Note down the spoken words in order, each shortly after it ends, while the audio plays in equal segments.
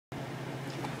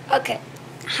Okay.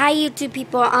 Hi YouTube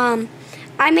people. I'm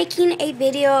making a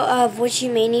video of what you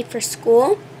may need for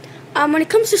school. When it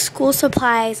comes to school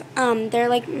supplies, they're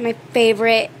like my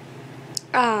favorite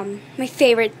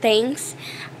things.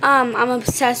 I'm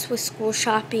obsessed with school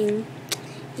shopping,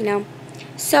 you know.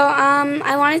 So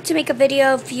I wanted to make a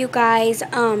video for you guys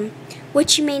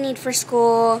what you may need for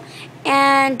school,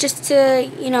 and just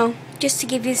to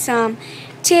give you some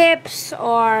tips,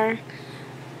 or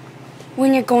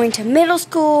when you're going to middle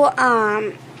school.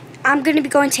 I'm going to be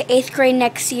going to 8th grade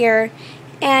next year,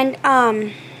 and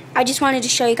I just wanted to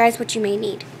show you guys what you may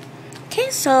need. Okay,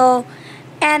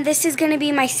 and this is going to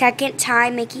be my second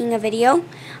time making a video.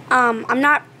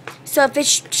 So if it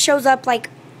shows up like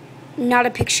not a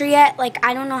picture yet, like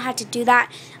I don't know how to do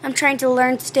that. I'm trying to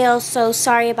learn still, so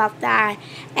sorry about that.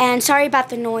 And sorry about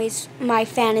the noise my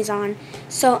fan is on.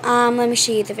 So let me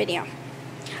show you the video.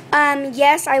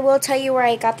 Yes, I will tell you where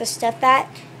I got the stuff at.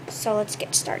 So let's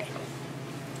get started.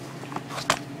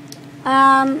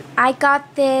 I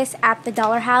got this at the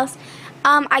Dollar House.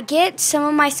 I get some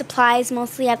of my supplies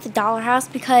mostly at the Dollar House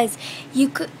because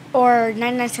or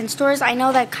 99-cent stores. I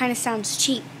know that kind of sounds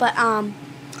cheap, but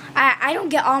I don't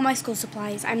get all my school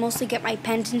supplies. I mostly get my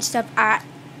pens and stuff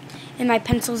and my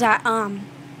pencils at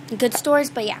good stores.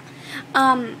 But yeah,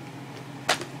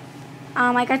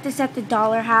 I got this at the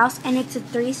Dollar House, and it's a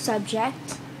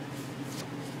 3-subject.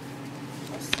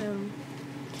 So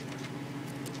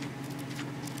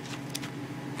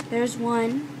there's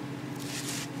 1,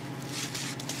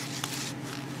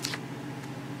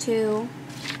 2,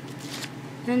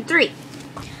 and 3.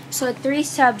 So a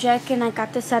 3-subject, and I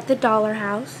got this at the Dollar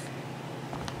House.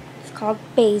 It's called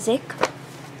Basic.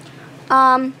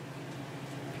 I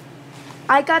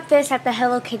got this at the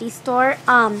Hello Kitty store.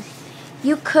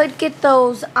 You could get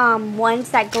those ones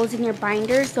that goes in your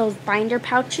binders, those binder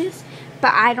pouches,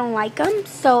 but I don't like them.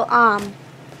 So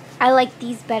I like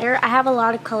these better. I have a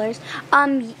lot of colors.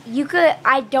 I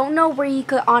don't know where you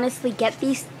could honestly get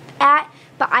these at,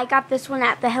 but I got this one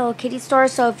at the Hello Kitty store.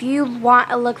 So if you want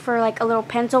to look for like a little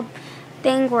pencil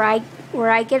thing, where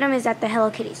I get them is at the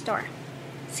Hello Kitty store.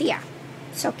 So yeah,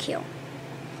 so cute.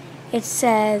 It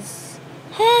says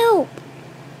help.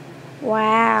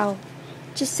 Wow.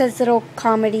 Just says little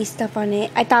comedy stuff on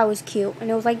it. I thought it was cute, and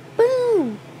it was like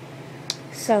boom.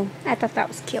 So I thought that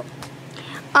was cute.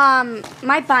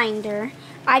 My binder,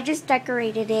 I just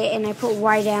decorated it and I put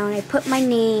white down. I put my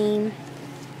name.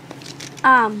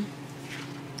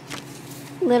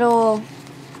 Little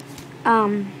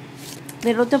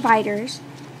dividers.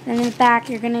 Then in the back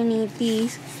you're gonna need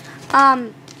these.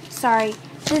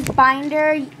 This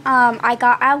binder I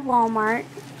got at Walmart.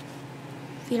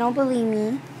 If you don't believe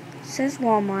me, it says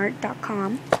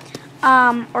Walmart.com.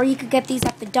 Or you could get these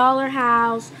at the Dollar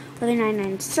House, or the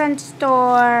 99-cent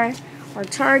store, or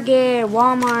Target, or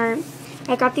Walmart.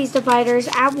 I got these dividers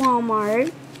at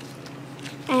Walmart,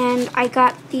 and I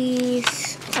got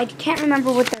these, I can't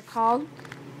remember what they're called,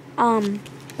 but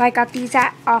I got these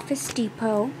at Office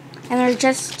Depot, and they're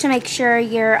just to make sure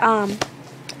your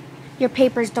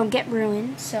papers don't get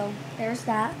ruined. So there's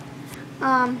that.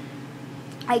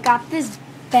 I got this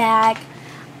bag.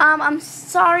 I'm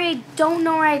sorry, I don't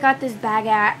know where I got this bag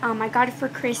at. I got it for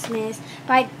Christmas,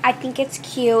 but I think it's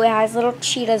cute. It has little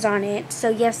cheetahs on it. So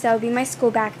yes, that will be my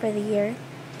school bag for the year.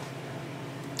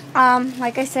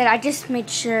 Like I said, I just made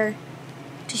sure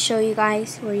to show you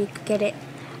guys where you could get it.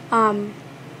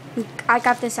 I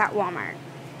got this at Walmart.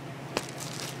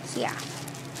 So yeah.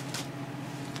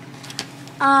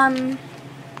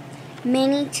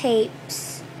 Mini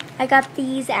tapes. I got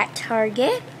these at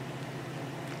Target.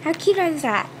 How cute is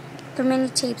that? They're mini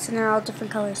tapes and they're all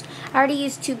different colors. I already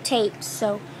used 2 tapes,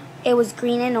 so it was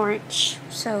green and orange.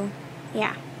 So,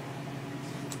 yeah.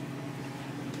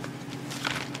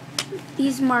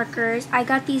 These markers, I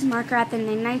got these markers at the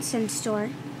 99-cent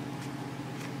store.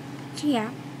 So,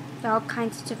 yeah, they're all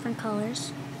kinds of different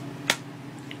colors.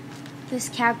 This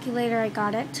calculator I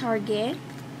got at Target.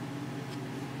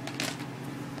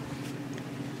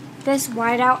 This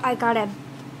whiteout I got at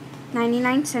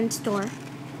 99-cent store.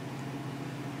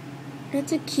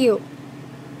 That's cute.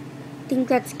 I think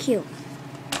that's cute.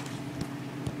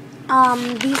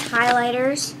 These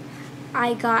highlighters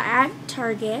I got at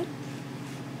Target.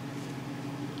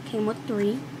 Came with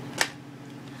 3.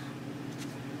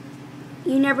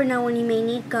 You never know when you may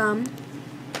need gum.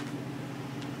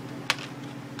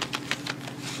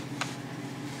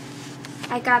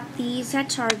 I got these at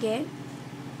Target.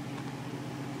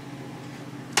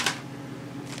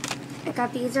 I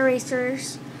got these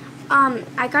erasers.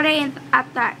 I got it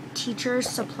at that teacher's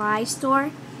supply store.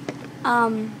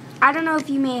 I don't know if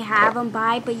you may have them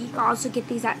but you can also get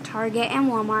these at Target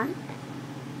and Walmart.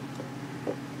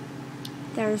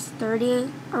 there's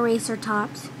 30 eraser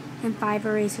tops and 5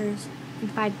 erasers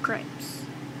and 5 grips.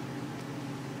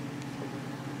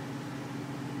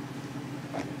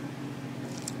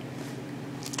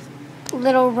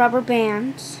 Little rubber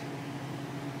bands.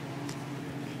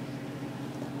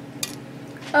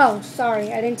 Oh,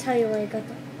 sorry, I didn't tell you where I got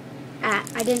that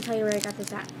I didn't tell you where I got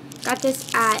this at. Got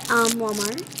this at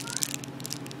Walmart.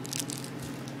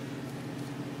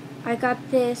 I got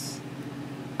this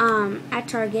at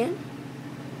Target.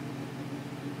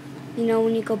 You know,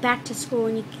 when you go back to school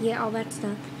and you can get all that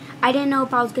stuff. I didn't know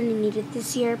if I was gonna need it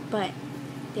this year, but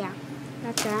yeah,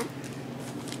 got that.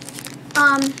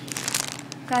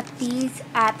 Got these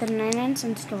at the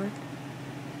 99-cent store.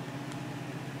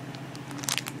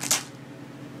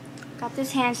 Got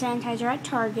this hand sanitizer at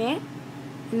Target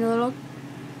in the little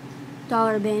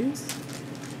dollar bins.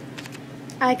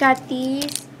 I got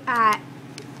these at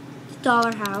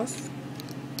Dollar House.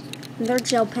 They're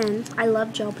gel pens. I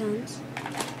love gel pens.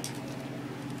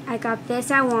 I got this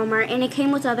at Walmart, and it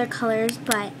came with other colors,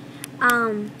 but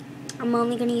I'm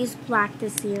only gonna use black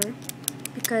this year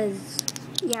because,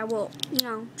 yeah, well, you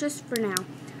know, just for now.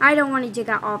 I don't want to dig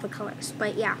out all the colors,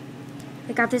 but yeah.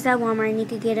 I got this at Walmart, and you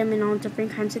could get them in all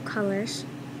different kinds of colors.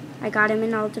 I got them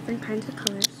in all different kinds of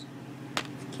colors.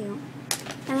 It's cute.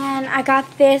 And then I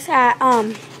got this at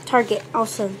Target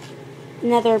also.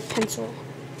 Another pencil.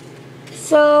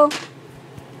 So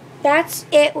that's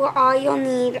it. Well, all you'll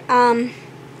need.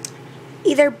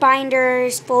 Either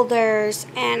binders, folders,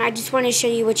 and I just want to show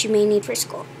you what you may need for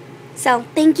school. So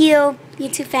thank you,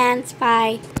 YouTube fans.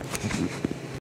 Bye.